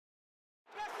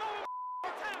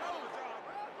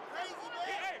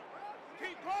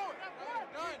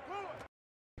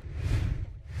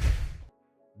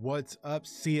What's up,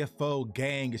 CFO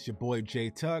gang? It's your boy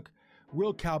J Tuck.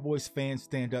 Real Cowboys fans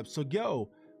stand up. So yo,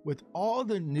 with all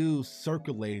the news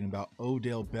circulating about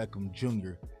Odell Beckham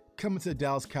Jr. coming to the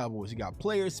Dallas Cowboys, you got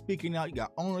players speaking out, you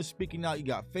got owners speaking out, you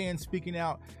got fans speaking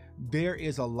out. There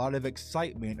is a lot of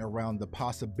excitement around the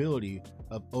possibility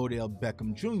of Odell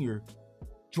Beckham Jr.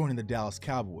 joining the Dallas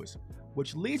Cowboys,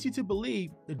 which leads you to believe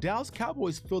the Dallas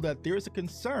Cowboys feel that there's a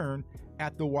concern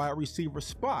at the wide receiver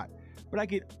spot. But I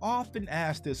get often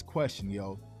asked this question,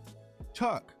 yo,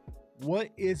 Tuck, what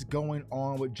is going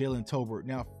on with Jalen Tolbert?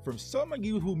 Now, from some of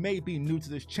you who may be new to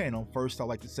this channel, first I'd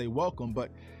like to say welcome,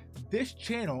 but this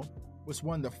channel was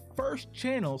one of the first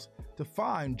channels to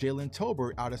find Jalen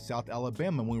Tolbert out of South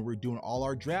Alabama when we were doing all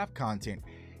our draft content.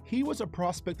 He was a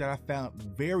prospect that I found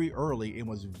very early and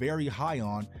was very high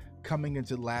on coming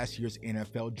into last year's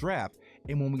NFL draft.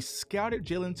 And when we scouted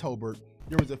Jalen Tolbert,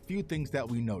 there was a few things that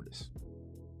we noticed.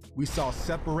 We saw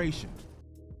separation.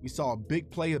 We saw big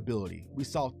playability. We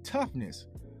saw toughness.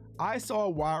 I saw a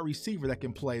wide receiver that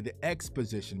can play the X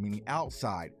position, meaning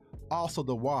outside. Also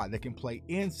the Y that can play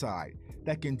inside,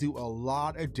 that can do a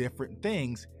lot of different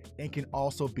things and can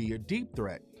also be a deep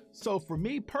threat. So for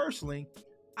me personally,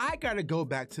 I got to go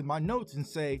back to my notes and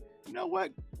say, you know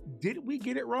what? Did we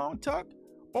get it wrong, Tuck?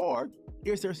 Or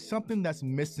is there something that's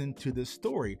missing to this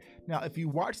story? Now, if you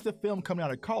watch the film coming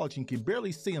out of college, you can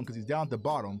barely see him because he's down at the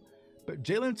bottom, but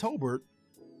Jalen Tolbert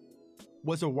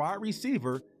was a wide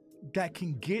receiver that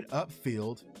can get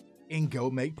upfield and go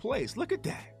make plays. Look at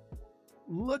that.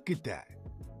 Look at that,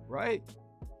 right?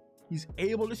 He's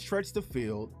able to stretch the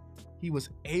field. He was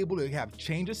able to have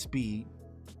change of speed,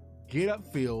 get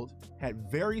upfield,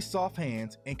 had very soft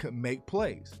hands, and could make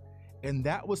plays. And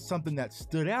that was something that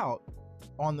stood out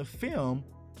on the film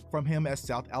from him at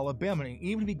South Alabama. And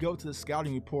even if you go to the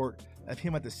scouting report of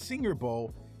him at the Senior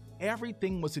Bowl,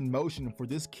 everything was in motion for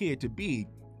this kid to be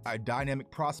a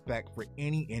dynamic prospect for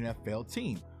any NFL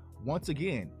team. Once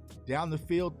again, down the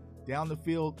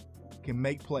field, can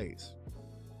make plays,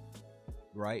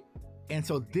 right? And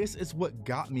so this is what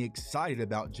got me excited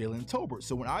about Jalen Tolbert.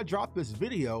 So when I dropped this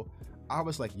video, I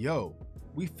was like, yo,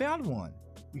 we found one.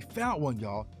 We found one,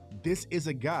 y'all. This is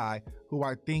a guy who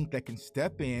I think that can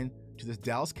step in to this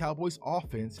Dallas Cowboys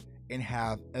offense and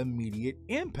have immediate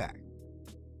impact.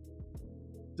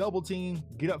 Double team,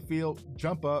 get upfield,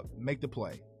 jump up, make the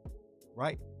play,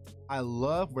 right? I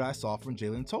love what I saw from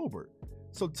Jalen Tolbert.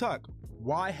 So Tuck,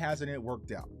 why hasn't it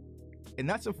worked out? And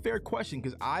that's a fair question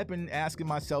because I've been asking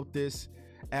myself this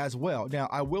as well. Now,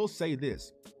 I will say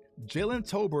this. Jalen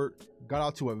Tolbert got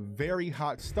out to a very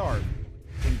hot start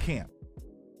in camp.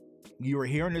 You were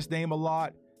hearing his name a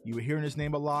lot. You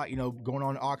know, going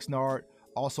on Oxnard,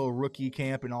 also rookie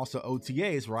camp and also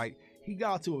OTAs, right? He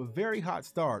got out to a very hot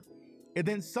start. And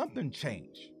then something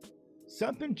changed.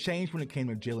 Something changed when it came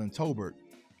to Jalen Tolbert.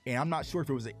 And I'm not sure if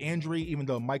it was an injury, even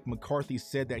though Mike McCarthy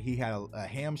said that he had a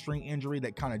hamstring injury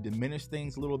that kind of diminished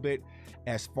things a little bit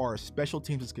as far as special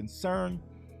teams is concerned.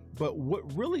 But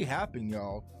what really happened,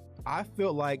 y'all, I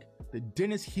feel like the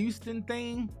Dennis Houston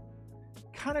thing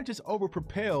kind of just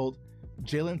overpropelled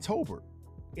Jalen Tolbert.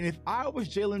 And if I was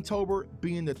Jalen Tolbert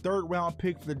being the third round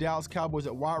pick for the Dallas Cowboys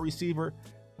at wide receiver,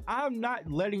 I'm not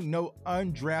letting no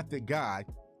undrafted guy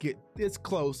get this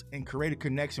close and create a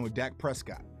connection with Dak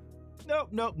Prescott.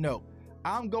 Nope.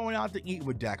 I'm going out to eat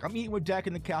with Dak. I'm eating with Dak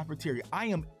in the cafeteria. I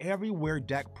am everywhere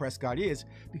Dak Prescott is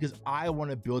because I want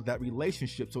to build that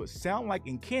relationship. So it sounds like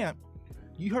in camp,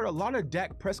 you heard a lot of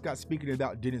Dak Prescott speaking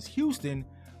about Dennis Houston,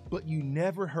 but you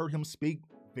never heard him speak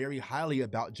very highly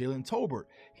about Jalen Tolbert.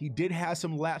 He did have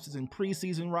some lapses in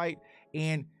preseason, right?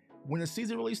 And when the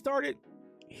season really started,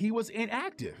 he was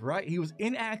inactive, right? He was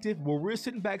inactive where we're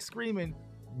sitting back screaming,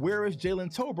 where is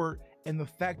Jalen Tolbert? And the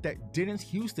fact that Dennis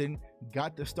Houston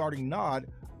got the starting nod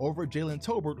over Jalen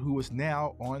Tolbert, who is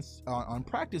now on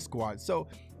practice squad. So,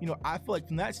 you know, I feel like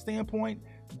from that standpoint,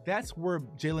 that's where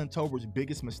Jalen Tolbert's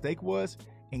biggest mistake was.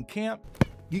 In camp,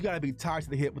 you got to be tied to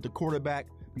the hip with the quarterback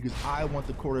because I want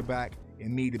the quarterback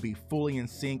and me to be fully in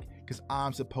sync because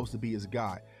I'm supposed to be his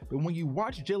guy. But when you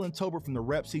watch Jalen Tolbert from the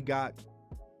reps he got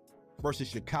versus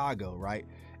Chicago, right?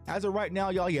 As of right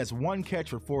now, y'all, he has one catch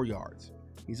for 4 yards.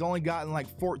 He's only gotten like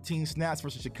 14 snaps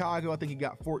versus Chicago. I think he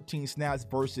got 14 snaps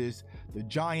versus the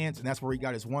Giants, and that's where he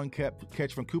got his one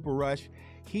catch from Cooper Rush.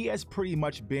 He has pretty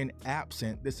much been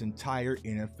absent this entire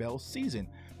NFL season.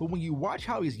 But when you watch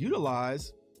how he's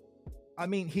utilized, I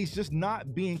mean, he's just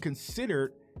not being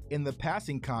considered in the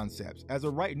passing concepts. As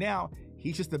of right now,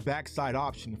 he's just the backside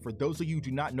option. For those of you who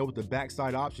do not know what the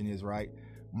backside option is, right?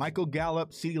 Michael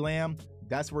Gallup, CeeDee Lamb,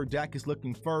 that's where Dak is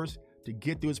looking first. To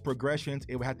get through his progressions,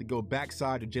 it would have to go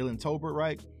backside to Jalen Tolbert,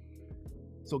 right?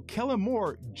 So Kellen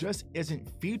Moore just isn't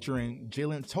featuring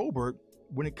Jalen Tolbert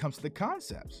when it comes to the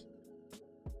concepts.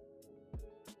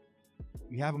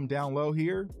 You have him down low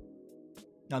here.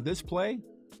 Now this play,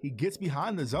 he gets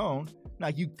behind the zone. Now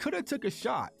you could have took a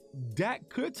shot. Dak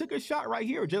could have took a shot right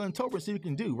here. Jalen Tolbert, see what he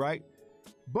can do, right?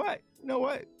 But you know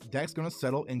what? Dak's going to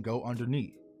settle and go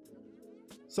underneath.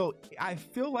 So I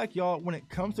feel like, y'all, when it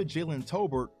comes to Jalen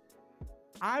Tolbert,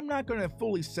 I'm not going to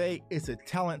fully say it's a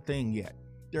talent thing yet.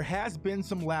 There has been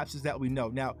some lapses that we know.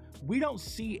 Now, we don't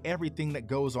see everything that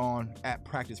goes on at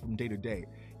practice from day to day.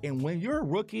 And when you're a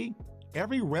rookie,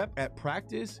 every rep at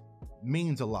practice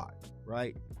means a lot,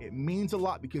 right? It means a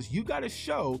lot because you got to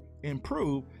show and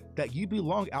prove that you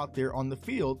belong out there on the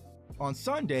field on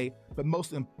Sunday. But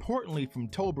most importantly, from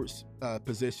Tolbert's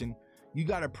position, you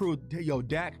got to prove, yo,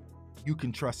 Dak, you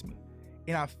can trust me.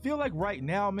 And I feel like right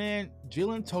now, man,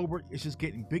 Jalen Tolbert is just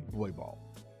getting big boy ball.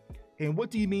 And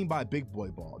what do you mean by big boy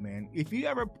ball, man? If you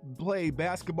ever played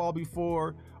basketball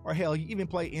before, or hell, you even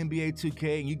play NBA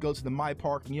 2K and you go to the My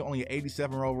Park and you're only an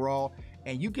 87 overall,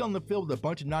 and you get on the field with a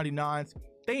bunch of 99s,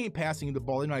 they ain't passing you the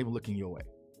ball. They're not even looking your way.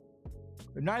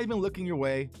 They're not even looking your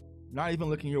way. Not even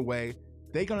looking your way.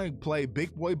 They're going to play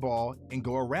big boy ball and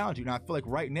go around you. And I feel like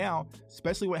right now,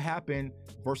 especially what happened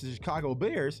versus the Chicago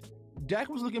Bears, Dak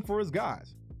was looking for his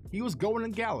guys. He was going to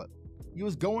Gallup. He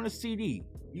was going to CD.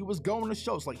 He was going to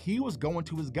Schultz. Like, he was going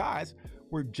to his guys,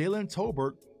 where Jalen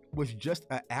Tolbert was just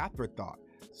an afterthought.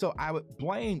 So I would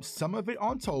blame some of it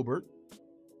on Tolbert,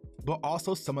 but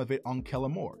also some of it on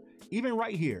Kellen Moore. Even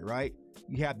right here, right?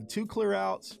 You have the two clear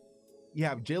outs. You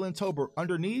have Jalen Tolbert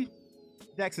underneath.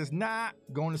 Dak says, nah,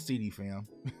 going to CD, fam.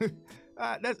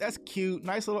 That's cute.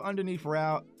 Nice little underneath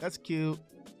route. That's cute.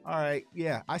 All right,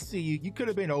 yeah, I see you. You could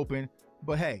have been open,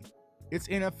 but hey, it's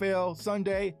NFL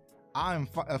Sunday. I'm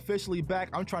officially back.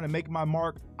 I'm trying to make my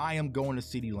mark. I am going to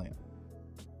CeeDee Lamb.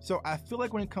 So I feel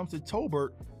like when it comes to Tolbert,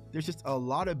 there's just a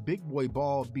lot of big boy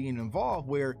ball being involved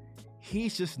where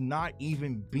he's just not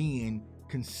even being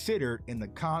considered in the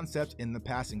concepts in the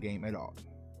passing game at all,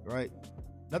 right?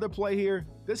 Another play here.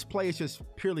 This play is just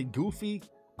purely goofy.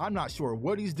 I'm not sure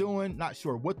what he's doing, not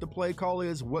sure what the play call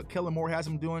is, what Kellen Moore has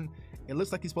him doing. It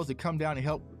looks like he's supposed to come down and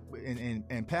help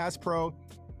and pass pro.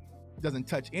 Doesn't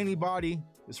touch anybody.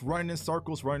 It's running in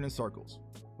circles, running in circles.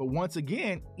 But once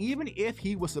again, even if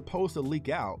he was supposed to leak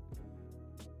out,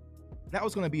 that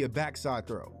was going to be a backside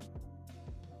throw.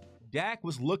 Dak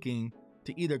was looking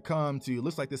to either come to,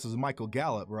 looks like this is Michael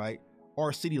Gallup, right?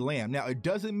 Or CeeDee Lamb. Now, it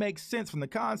doesn't make sense from the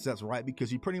concepts, right?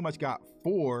 Because you pretty much got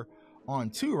 4 on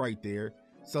 2 right there.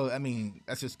 So, I mean,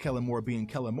 that's just Kellen Moore being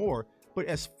Kellen Moore. But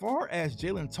as far as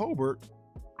Jalen Tolbert,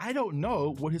 I don't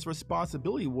know what his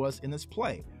responsibility was in this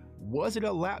play. Was it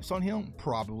a lapse on him?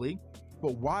 Probably.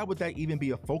 But why would that even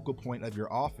be a focal point of your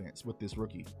offense with this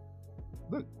rookie?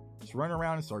 Look, just run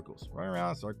around in circles. Run around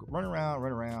in circles. Run around,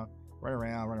 run around, run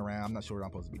around, run around. I'm not sure what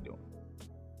I'm supposed to be doing.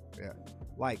 Yeah.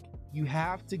 Like, you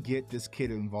have to get this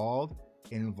kid involved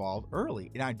and involved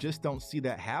early. And I just don't see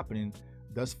that happening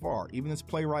thus far. Even this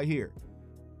play right here.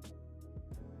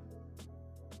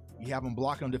 You have him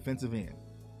blocking on defensive end.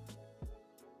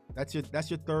 That's your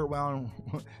third round.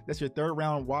 That's your third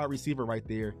round wide receiver right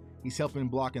there. He's helping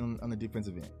blocking on the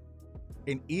defensive end.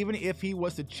 And even if he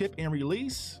was to chip and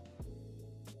release,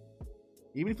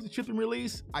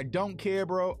 I don't care,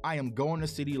 bro. I am going to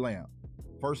CeeDee Lamb.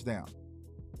 First down.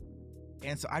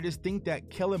 And so I just think that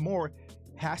Kellen Moore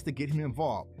has to get him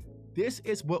involved. This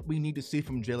is what we need to see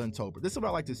from Jalen Tolbert. This is what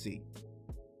I like to see.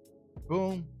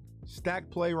 Boom. Stack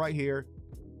play right here.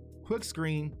 Quick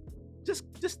screen. Just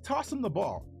toss him the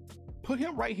ball. Put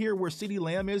him right here where CeeDee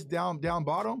Lamb is down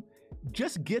bottom.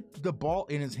 Just get the ball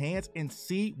in his hands and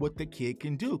see what the kid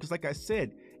can do. Because like I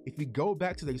said, if you go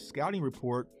back to the scouting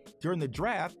report during the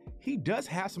draft, he does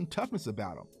have some toughness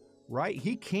about him, right?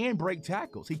 He can break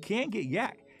tackles. He can get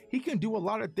yak. He can do a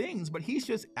lot of things, but he's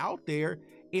just out there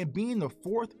and being the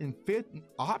 4th and 5th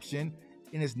option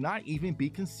and is not even be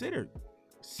considered.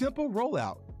 Simple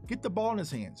rollout, get the ball in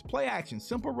his hands. Play action,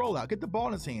 simple rollout, get the ball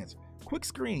in his hands. Quick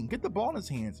screen, get the ball in his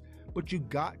hands. But you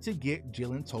got to get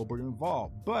Jalen Tolbert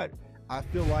involved. But I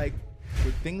feel like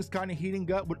with things kind of heating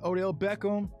up with Odell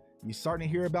Beckham, you're starting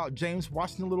to hear about James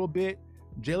Washington a little bit.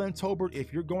 Jalen Tolbert,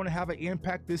 if you're going to have an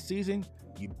impact this season,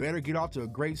 you better get off to a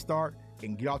great start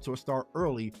and get off to a start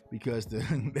early, because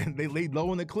they laid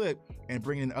low in the clip and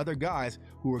bring in other guys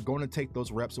who are going to take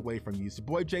those reps away from you. So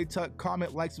boy J Tuck,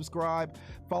 comment, like, subscribe.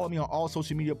 Follow me on all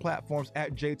social media platforms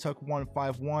at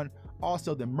JTuck151.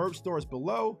 Also, the merch store is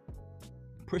below.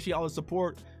 Appreciate all the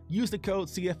support. Use the code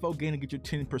CFOgang to get your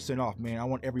 10% off, man. I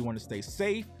want everyone to stay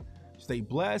safe, stay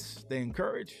blessed, stay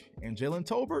encouraged. And Jalen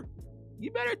Tolbert,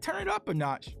 you better turn it up a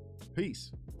notch.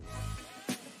 Peace.